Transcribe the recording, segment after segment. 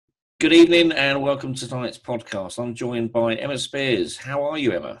Good evening and welcome to tonight's podcast. I'm joined by Emma Spears. How are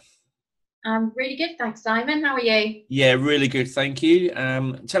you, Emma? I'm really good, thanks, Simon. How are you? Yeah, really good, thank you.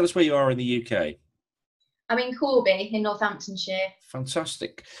 Tell us where you are in the UK. I'm in Corby in Northamptonshire.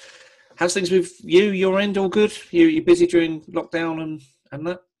 Fantastic. How's things with you? Your end, all good? You busy during lockdown and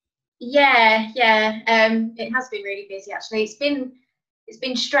that? Yeah. It has been really busy actually. It's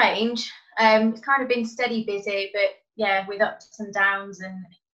been strange. It's kind of been steady busy, but yeah, with ups and downs and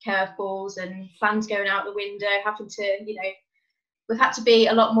curveballs and plans going out the window, having to, we've had to be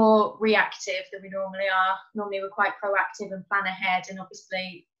a lot more reactive than we normally are. Normally we're quite proactive and plan ahead, and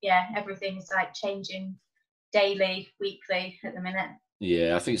obviously, yeah, everything's like changing daily, weekly at the minute.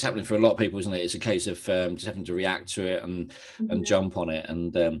 Yeah, I think it's happening for a lot of people, isn't it? It's a case of just having to react to it and jump on it.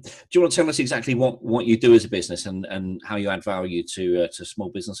 And do you want to tell us exactly what you do as a business and how you add value to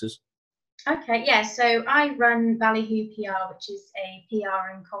small businesses? Okay, yeah. So I run Ballyhoo PR, which is a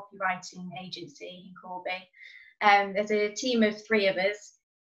PR and copywriting agency in Corby. There's a team of three of us,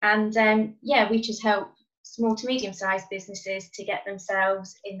 and yeah, we just help small to medium-sized businesses to get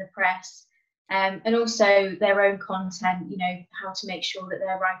themselves in the press, and also their own content. You know, how to make sure that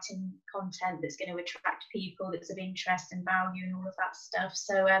they're writing content that's going to attract people, that's of interest and value, and all of that stuff.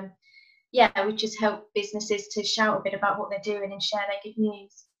 So yeah, we just help businesses to shout a bit about what they're doing and share their good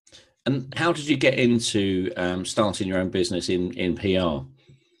news. And how did you get into starting your own business in PR?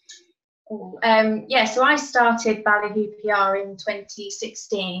 Yeah, so I started Ballyhoo PR in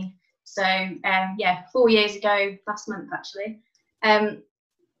 2016. So yeah, 4 years ago, last month actually.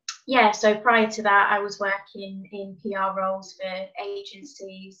 Yeah, so prior to that, I was working in PR roles for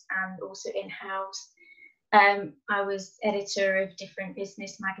agencies and also in-house. I was editor of different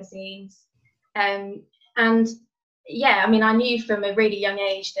business magazines. And yeah, I mean, I knew from a really young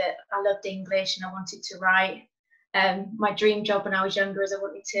age that I loved English and I wanted to write. My dream job when I was younger is I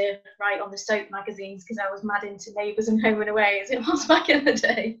wanted to write on the soap magazines because I was mad into Neighbours and Home and Away as it was back in the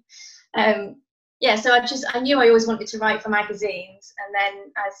day. Yeah, so I knew I always wanted to write for magazines, and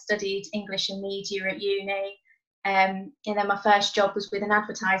then I studied English and media at uni. And then my first job was with an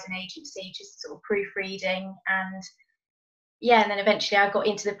advertising agency, just sort of proofreading, and yeah, and then eventually I got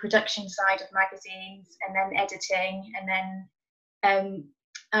into the production side of magazines and then editing, and then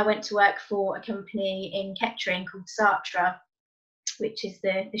I went to work for a company in Kettering called Sartra, which is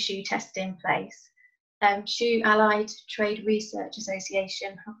the shoe testing place. Shoe Allied Trade Research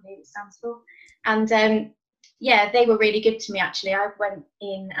Association, I believe it stands for. And yeah, they were really good to me actually. I went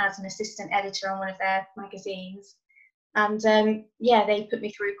in as an assistant editor on one of their magazines. And yeah, they put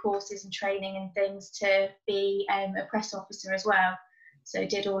me through courses and training and things to be a press officer as well. So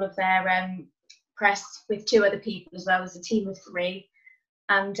did all of their press with two other people as well as a team of three.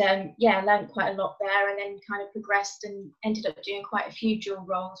 And yeah, I learned quite a lot there, and then kind of progressed and ended up doing quite a few dual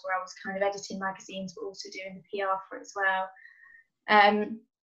roles where I was kind of editing magazines but also doing the PR for it as well.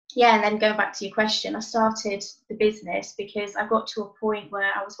 Yeah, and then going back to your question, I started the business because I got to a point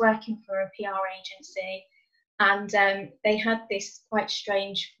where I was working for a PR agency, and they had this quite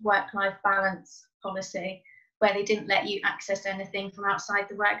strange work-life balance policy where they didn't let you access anything from outside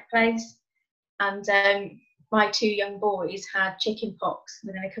the workplace. And my two young boys had chicken pox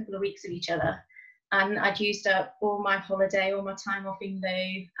within a couple of weeks of each other, and I'd used up all my holiday, all my time off in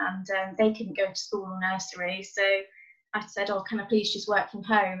lieu, and they couldn't go to school or nursery. So I said, oh, can I please just work from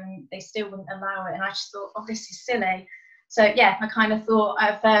home? And they still wouldn't allow it. And I just thought, oh, this is silly. So yeah, I kind of thought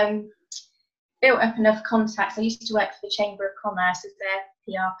I've built up enough contacts. I used to work for the Chamber of Commerce as their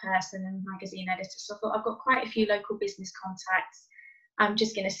PR person and magazine editor. So I thought I've got quite a few local business contacts. I'm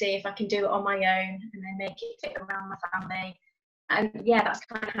just going to see if I can do it on my own and then make it fit around my family. And yeah, that's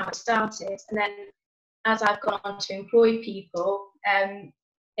kind of how it started. And then as I've gone on to employ people,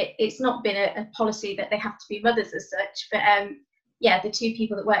 it's not been a policy that they have to be mothers as such, but yeah, the two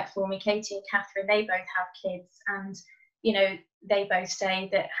people that work for me, Katie and Catherine, they both have kids, and you know, they both say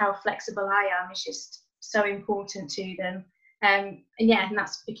that how flexible I am is just so important to them. And yeah, and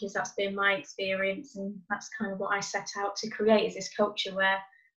that's because that's been my experience, and that's kind of what I set out to create, is this culture where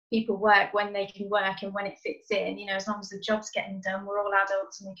people work when they can work and when it fits in. You know, as long as the job's getting done, we're all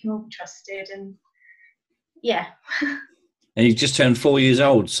adults and we can all be trusted. And yeah. And you just turned 4 years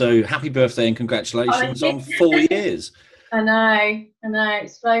old, so happy birthday and congratulations on 4 years. I know,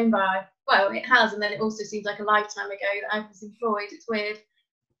 it's flown by. Well, it has, and then it also seems like a lifetime ago that I was employed. It's weird.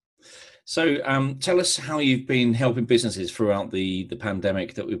 So tell us how you've been helping businesses throughout the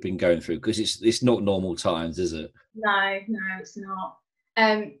pandemic that we've been going through, because it's not normal times, is it? No, it's not.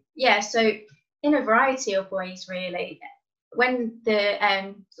 Yeah, so in a variety of ways, really. When the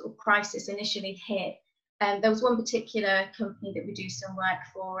sort of crisis initially hit, There was one particular company that we do some work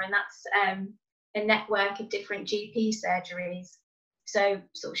for, and that's a network of different GP surgeries. So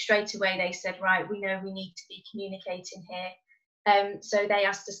sort of straight away they said, right, we know we need to be communicating here. So they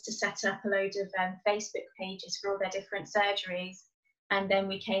asked us to set up a load of Facebook pages for all their different surgeries, and then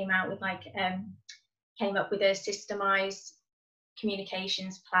we came out with came up with a systemized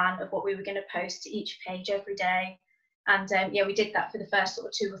communications plan of what we were going to post to each page every day. And yeah, we did that for the first sort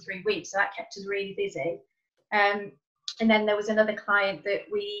of 2 or 3 weeks, so that kept us really busy. And then there was another client that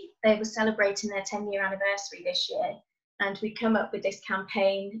they were celebrating their 10-year anniversary this year, and we come up with this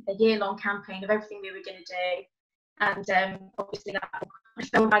campaign, a year-long campaign of everything we were going to do. And obviously that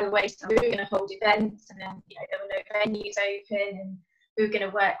fell by the wayside. We were going to hold events, and then there were no venues open, and we were going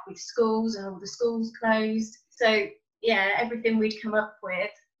to work with schools, and all the schools closed. So yeah, everything we'd come up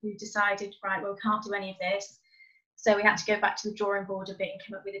with, we decided, right, well, we can't do any of this. So we had to go back to the drawing board a bit and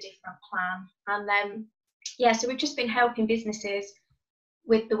come up with a different plan. And then yeah, so we've just been helping businesses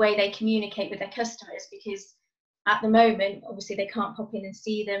with the way they communicate with their customers, because at the moment, obviously, they can't pop in and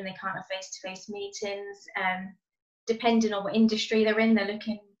see them, they can't have face-to-face meetings. Depending on what industry they're in, they're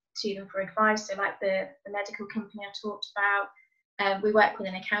looking to them for advice. So like the medical company I talked about, we work with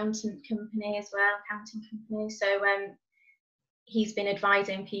an accounting company. So he's been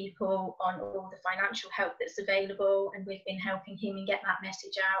advising people on all the financial help that's available, and we've been helping him and get that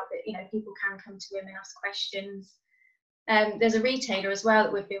message out that people can come to him and ask questions. There's a retailer as well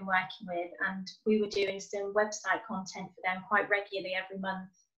that we've been working with, and we were doing some website content for them quite regularly every month.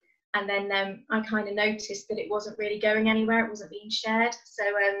 And then I kind of noticed that it wasn't really going anywhere, it wasn't being shared. So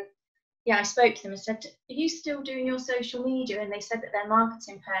yeah, I spoke to them and said, are you still doing your social media? And they said that their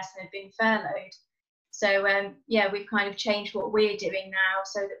marketing person had been furloughed. So yeah, we've kind of changed what we're doing now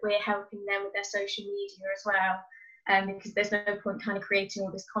so that we're helping them with their social media as well, because there's no point kind of creating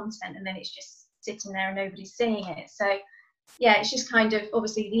all this content and then it's just sitting there and nobody's seeing it. So yeah, it's just kind of,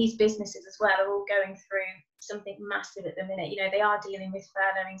 obviously these businesses as well are all going through something massive at the minute. They are dealing with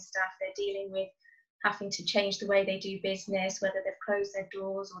furloughing staff, they're dealing with having to change the way they do business, whether they've closed their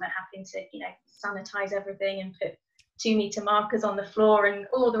doors or they're having to sanitize everything and put 2-meter markers on the floor and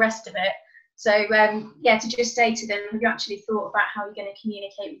all the rest of it. So yeah, to just say to them, have you actually thought about how you're going to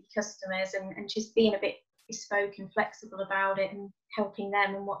communicate with your customers, and just being a bit bespoke and flexible about it and helping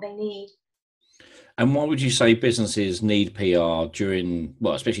them and what they need. And why would you say businesses need PR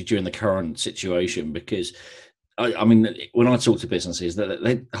especially during the current situation? Because I mean, when I talk to businesses,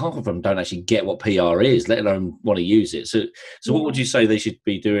 half of them don't actually get what PR is, let alone want to use it. So yeah. What would you say they should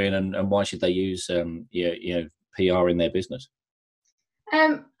be doing, and why should they use PR in their business?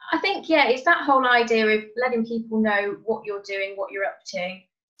 I think, yeah, it's that whole idea of letting people know what you're doing, what you're up to.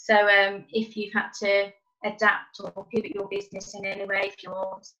 So if you've had to adapt or pivot your business in any way, if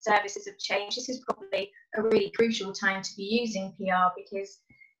your services have changed, this is probably a really crucial time to be using PR, because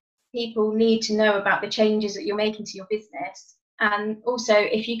people need to know about the changes that you're making to your business. And also,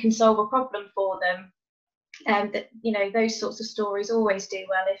 if you can solve a problem for them, those sorts of stories always do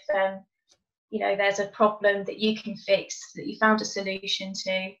well. If there's a problem that you can fix, that you found a solution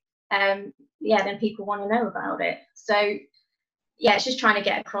to, then people want to know about it. So yeah, it's just trying to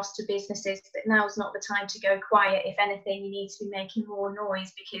get across to businesses that now is not the time to go quiet. If anything, you need to be making more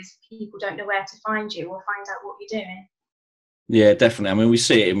noise, because people don't know where to find you or find out what you're doing. Yeah, definitely. I mean, we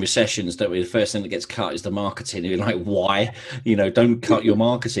see it in recessions, don't we? The first thing that gets cut is the marketing. You're like, why? Don't cut your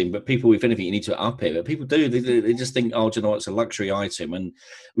marketing. But people, if anything, you need to up it. But people do. They just think, oh, do you know what? It's a luxury item. And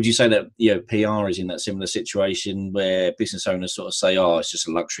would you say that PR is in that similar situation where business owners sort of say, oh, it's just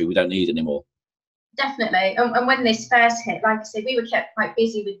a luxury, we don't need it anymore? Definitely. And when this first hit, like I said, we were kept quite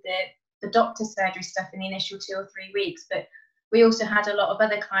busy with the doctor surgery stuff in the initial 2 or 3 weeks. But we also had a lot of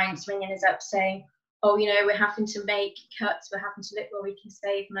other clients ringing us up saying, oh, we're having to make cuts, we're having to look where we can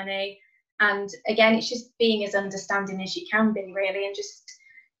save money. And again, it's just being as understanding as you can be, really, and just,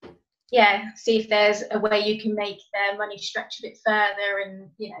 see if there's a way you can make their money stretch a bit further,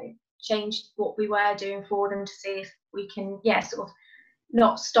 and, change what we were doing for them to see if we can, sort of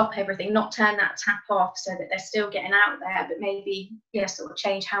not stop everything, not turn that tap off so that they're still getting out there, but maybe, sort of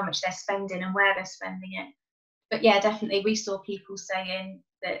change how much they're spending and where they're spending it. But yeah, definitely, we saw people saying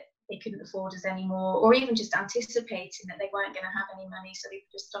that they couldn't afford us anymore, or even just anticipating that they weren't going to have any money, so they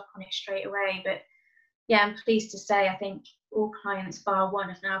could just stop on it straight away. But yeah, I'm pleased to say I think all clients bar one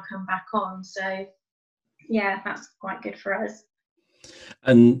have now come back on, so yeah, that's quite good for us.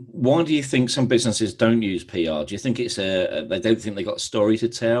 And why do you think some businesses don't use PR? Do you think it's they don't think they got a story to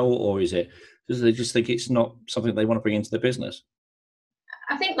tell, or is it because they just think it's not something they want to bring into their business?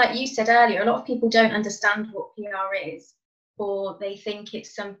 I think, like you said earlier, a lot of people don't understand what PR is, or they think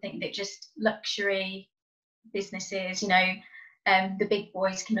it's something that just luxury businesses, you know, the big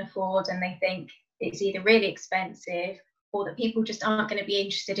boys can afford, and they think it's either really expensive or that people just aren't going to be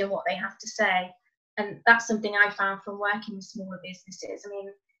interested in what they have to say. And that's something I found from working with smaller businesses. I mean,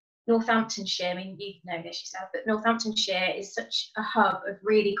 Northamptonshire, I mean, you know this yourself, but Northamptonshire is such a hub of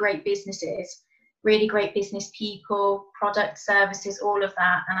really great businesses, really great business people, products, services, all of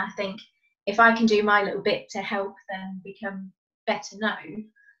that. And I think if I can do my little bit to help them become better known,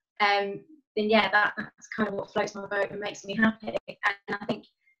 then yeah, that's kind of what floats my boat and makes me happy. And I think,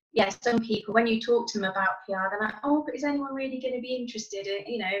 yeah, some people, when you talk to them about PR, they're like, oh, but is anyone really going to be interested in,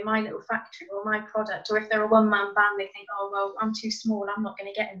 you know, my little factory or my product? Or if they're a one-man band, they think, oh, well, I'm too small, I'm not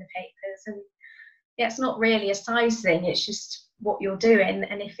going to get in the papers. And yeah, it's not really a size thing, it's just what you're doing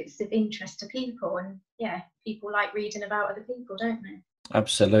and if it's of interest to people. And yeah, people like reading about other people, don't they?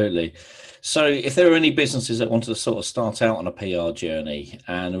 Absolutely. So if there are any businesses that wanted to sort of start out on a PR journey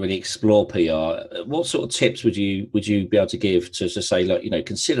and really explore PR, what sort of tips would you be able to give to say, look, you know,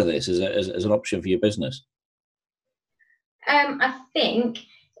 consider this as an option for your business? I think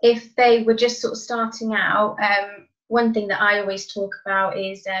if they were just sort of starting out, one thing that I always talk about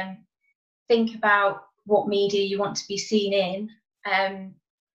is think about what media you want to be seen in, and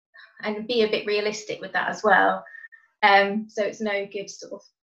be a bit realistic with that as well. So it's no good sort of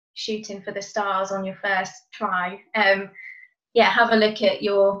shooting for the stars on your first try. Yeah, have a look at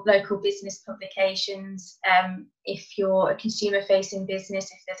your local business publications. If you're a consumer-facing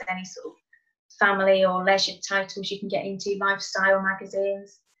business, if there's any sort of family or leisure titles you can get into, lifestyle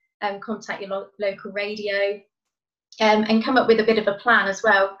magazines, contact your local radio, and come up with a bit of a plan as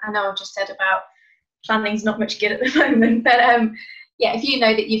well. I know I've just said about planning's not much good at the moment, but yeah, if you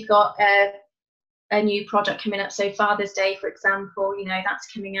know that you've got a new product coming up, so Father's Day, for example, you know,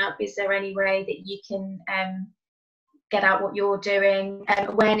 that's coming up. Is there any way that you can get out what you're doing?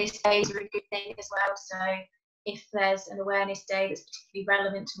 Awareness days are a good thing as well. So if there's an awareness day that's particularly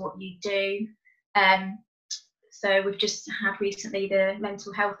relevant to what you do. So we've just had recently the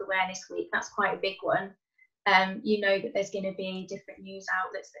Mental Health Awareness Week. That's quite a big one. You know that there's going to be different news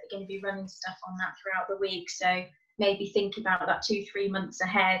outlets that are going to be running stuff on that throughout the week. So maybe think about that 2-3 months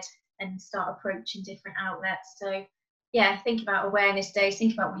ahead and start approaching different outlets. So yeah, think about awareness days,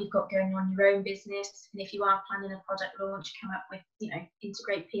 think about what you've got going on in your own business, and if you are planning a product launch, come up with, you know,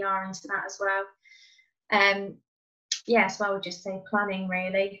 integrate PR into that as well. Yeah, so I would just say planning,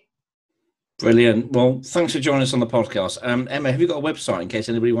 really. Brilliant. Well, thanks for joining us on the podcast. Emma, have you got a website in case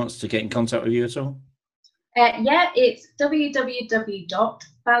anybody wants to get in contact with you at all? Yeah, it's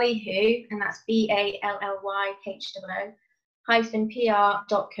www.ballyhoo, and that's BALLYHOO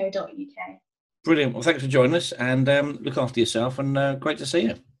 -pr.co.uk. Brilliant. Well, thanks for joining us, and look after yourself, and great to see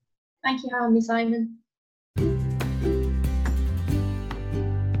you. Thank you for having me, Simon.